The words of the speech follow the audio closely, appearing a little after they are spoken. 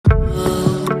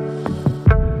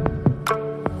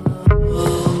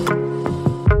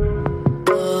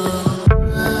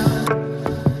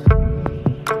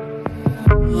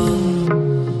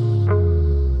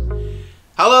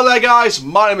guys,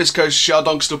 my name is Coach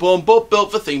Sheldonsterborn, but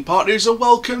built for theme park news, and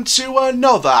welcome to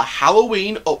another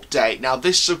Halloween update. Now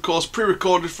this is of course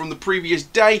pre-recorded from the previous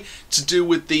day to do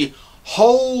with the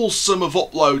wholesome of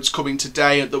uploads coming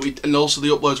today and also the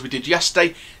uploads we did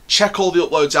yesterday. Check all the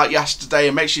uploads out yesterday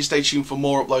and make sure you stay tuned for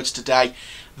more uploads today.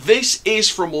 This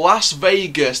is from Las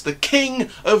Vegas, the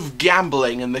king of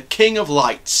gambling and the king of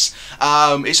lights.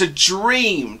 It's a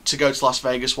dream to go to Las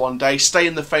Vegas one day, stay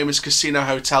in the famous casino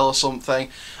hotel or something,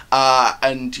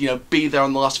 and be there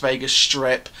on the Las Vegas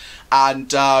Strip.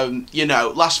 And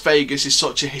Las Vegas is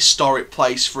such a historic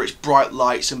place for its bright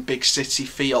lights and big city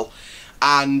feel.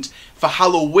 And for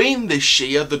Halloween this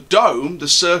year, the Dome, the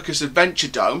Circus Adventure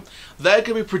Dome, they're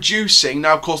going to be producing,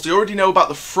 now of course they already know about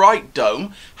the Fright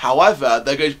Dome, however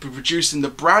they're going to be producing the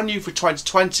brand new for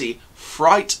 2020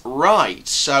 Fright Ride.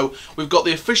 So we've got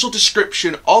the official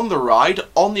description on the ride,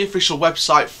 on the official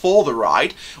website for the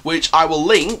ride, which I will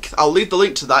link. I'll leave the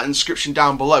link to that in the description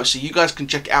down below so you guys can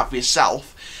check it out for yourself.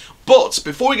 But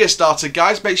before we get started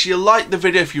guys, make sure you like the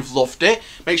video if you've loved it.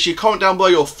 Make sure you comment down below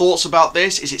your thoughts about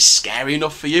this. Is it scary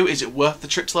enough for you? Is it worth the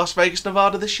trip to Las Vegas,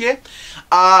 Nevada this year?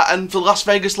 And for Las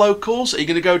Vegas locals, are you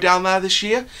going to go down there this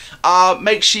year?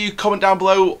 Make sure you comment down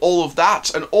below all of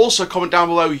that, and also comment down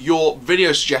below your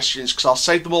video suggestions, because I'll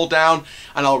save them all down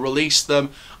and I'll release them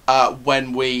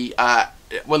when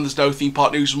there's no theme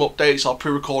park news and updates. I'll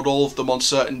pre-record all of them on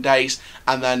certain days,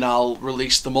 and then I'll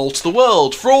release them all to the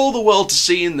world, for all the world to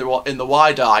see in the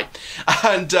wide eye.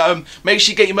 And make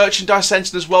sure you get your merchandise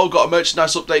sent in as well. We've got a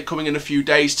merchandise update coming in a few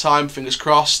days' time, fingers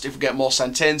crossed, if we get more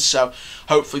sent in. So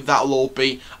hopefully that'll all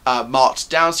be marked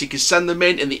down, so you can send them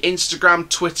in the Instagram,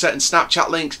 Twitter and Snapchat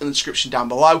links in the description down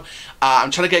below.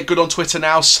 I'm trying to get good on Twitter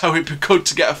now, so it'd be good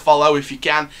to get a follow if you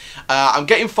can. I'm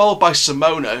getting followed by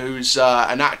Simona, who's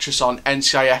an actress on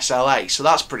NCIS LA, so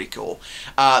that's pretty cool.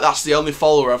 That's the only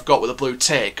follower I've got with a blue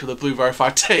tick, with a blue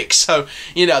verified tick, so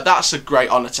that's a great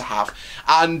honour to have.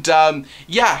 And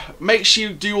yeah, make sure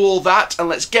you do all that, and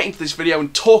let's get into this video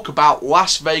and talk about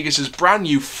Las Vegas's brand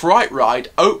new Fright Ride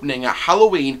opening at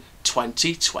Halloween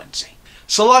 2020.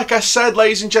 So like I said,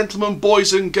 ladies and gentlemen,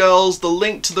 boys and girls, the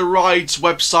link to the ride's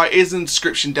website is in the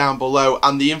description down below,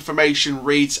 and the information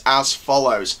reads as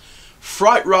follows.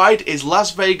 Fright Ride is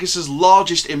Las Vegas's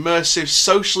largest immersive,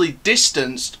 socially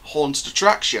distanced haunted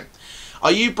attraction.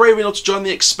 Are you brave enough to join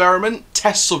the experiment?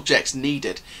 Test subjects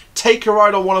needed. Take a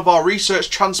ride on one of our research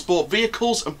transport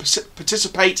vehicles and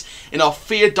participate in our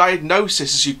fear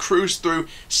diagnosis as you cruise through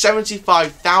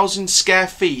 75,000 square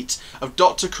feet of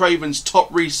Dr. Craven's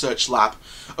top research lab.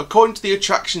 According to the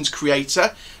attraction's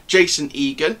creator, Jason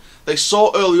Egan, they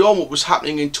saw early on what was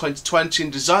happening in 2020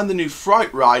 and designed the new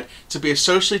Fright Ride to be a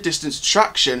socially distanced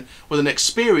attraction with an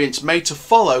experience made to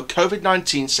follow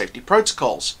COVID-19 safety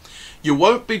protocols. You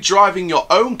won't be driving your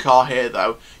own car here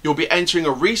though. You'll be entering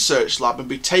a research lab and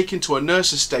be taken to a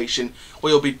nurse's station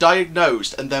where you'll be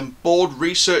diagnosed and then board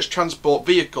research transport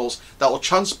vehicles that will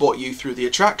transport you through the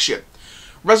attraction.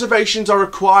 Reservations are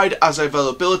required as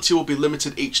availability will be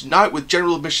limited each night, with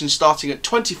general admission starting at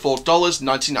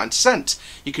 $24.99.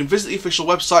 You can visit the official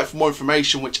website for more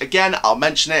information, which again, I'll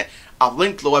mention it. I've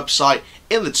linked the website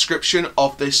in the description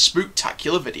of this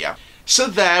spooktacular video. So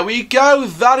there we go,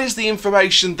 that is the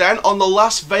information then on the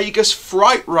Las Vegas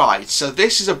Fright Ride. So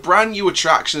this is a brand new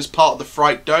attraction as part of the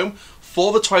Fright Dome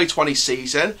for the 2020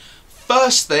 season.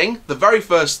 First thing, the very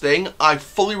first thing, I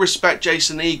fully respect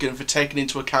Jason Egan for taking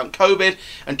into account COVID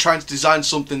and trying to design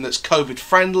something that's COVID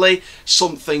friendly,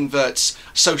 something that's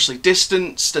socially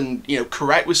distanced and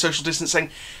correct with social distancing,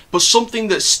 but something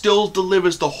that still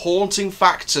delivers the haunting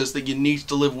factors that you need to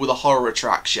deliver with a horror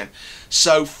attraction.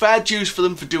 So fair dues for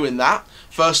them for doing that,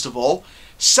 first of all.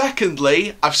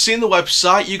 Secondly, I've seen the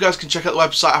website. You guys can check out the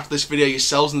website after this video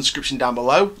yourselves in the description down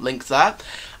below, link there.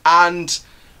 And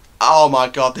oh my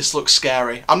god, this looks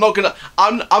scary. I'm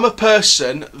a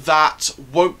person that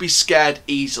won't be scared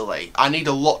easily. I need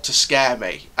a lot to scare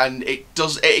me, and it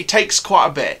takes quite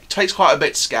a bit. It takes quite a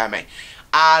bit to scare me.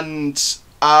 And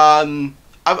I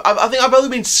think I've only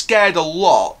been scared a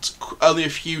lot, only a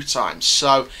few times.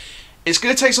 So it's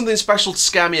going to take something special to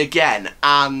scare me again,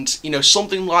 and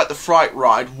something like the Fright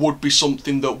Ride would be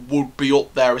something that would be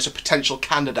up there as a potential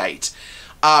candidate.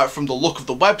 From the look of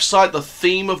the website, the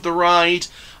theme of the ride,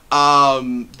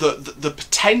 the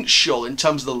potential in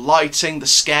terms of the lighting, the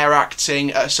scare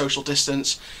acting at a social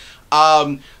distance,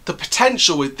 the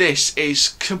potential with this is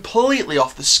completely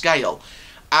off the scale.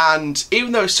 And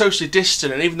even though it's socially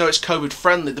distant and even though it's COVID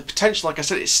friendly, the potential, like I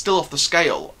said, is still off the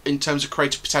scale in terms of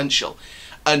creative potential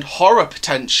and horror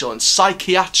potential and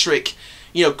psychiatric,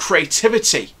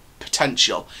 creativity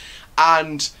potential.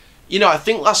 And you know, I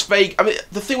think Las Vegas, I mean,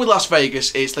 the thing with Las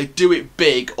Vegas is they do it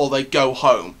big or they go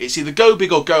home. It's either go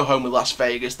big or go home with Las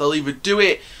Vegas. They'll either do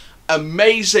it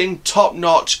amazing,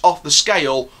 top-notch, off the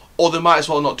scale, or they might as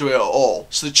well not do it at all.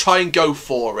 So they try and go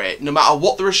for it. No matter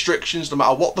what the restrictions, no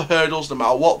matter what the hurdles, no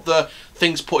matter what the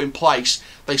things put in place,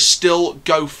 they still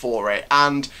go for it.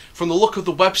 And from the look of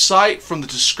the website, from the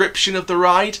description of the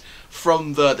ride,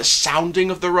 from the sounding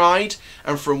of the ride,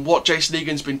 and from what Jason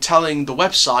Egan's been telling the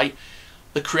website,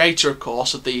 the creator, of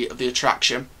course, of the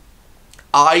attraction,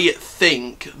 I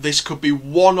think this could be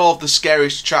one of the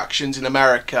scariest attractions in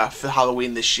America for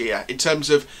Halloween this year, in terms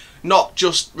of not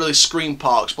just really scream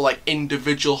parks, but like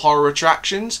individual horror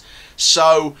attractions.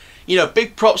 So, you know,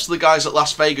 big props to the guys at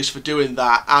Las Vegas for doing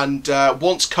that. And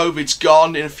once COVID's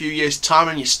gone in a few years' time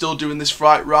and you're still doing this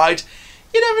Fright Ride,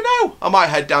 you never know. I might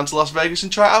head down to Las Vegas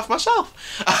and try it out for myself.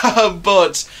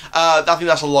 But I think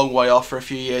that's a long way off for a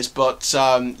few years. But,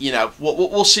 you know,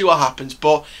 we'll see what happens.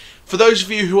 But for those of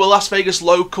you who are Las Vegas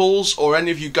locals, or any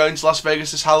of you going to Las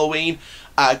Vegas this Halloween,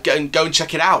 go and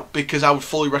check it out, because I would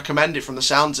fully recommend it from the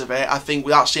sounds of it. I think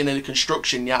without seeing any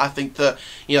construction yet, I think that,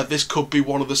 you know, this could be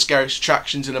one of the scariest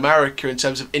attractions in America in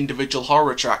terms of individual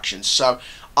horror attractions. So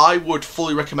I would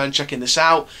fully recommend checking this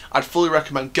out. I'd fully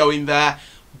recommend going there,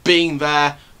 being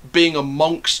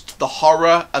amongst the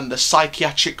horror and the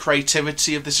psychiatric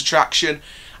creativity of this attraction.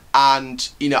 And,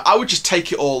 you know, I would just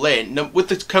take it all in, with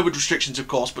the COVID restrictions, of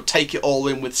course, but take it all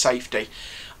in with safety.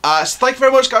 So thank you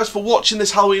very much, guys, for watching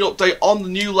this Halloween update on the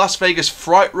new Las Vegas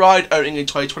Fright Ride opening in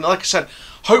 2020. Like I said,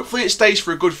 hopefully it stays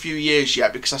for a good few years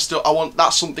yet, because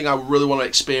that's something I really want to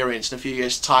experience in a few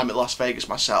years' time at Las Vegas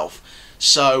myself.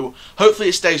 So hopefully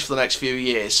it stays for the next few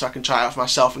years, so I can try it out for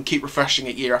myself and keep refreshing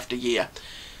it year after year.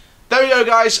 There we go,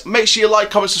 guys. Make sure you like,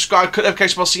 comment, subscribe, click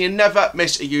notification bell so you never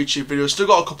miss a YouTube video. Still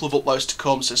got a couple of uploads to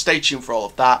come, so stay tuned for all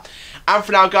of that. And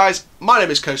for now, guys, my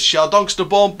name is Coaster Shell, Doncaster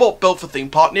born, but built for theme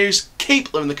park news.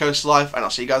 Keep living the coaster life, and I'll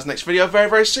see you guys next video very,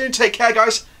 very soon. Take care,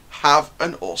 guys. Have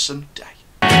an awesome day.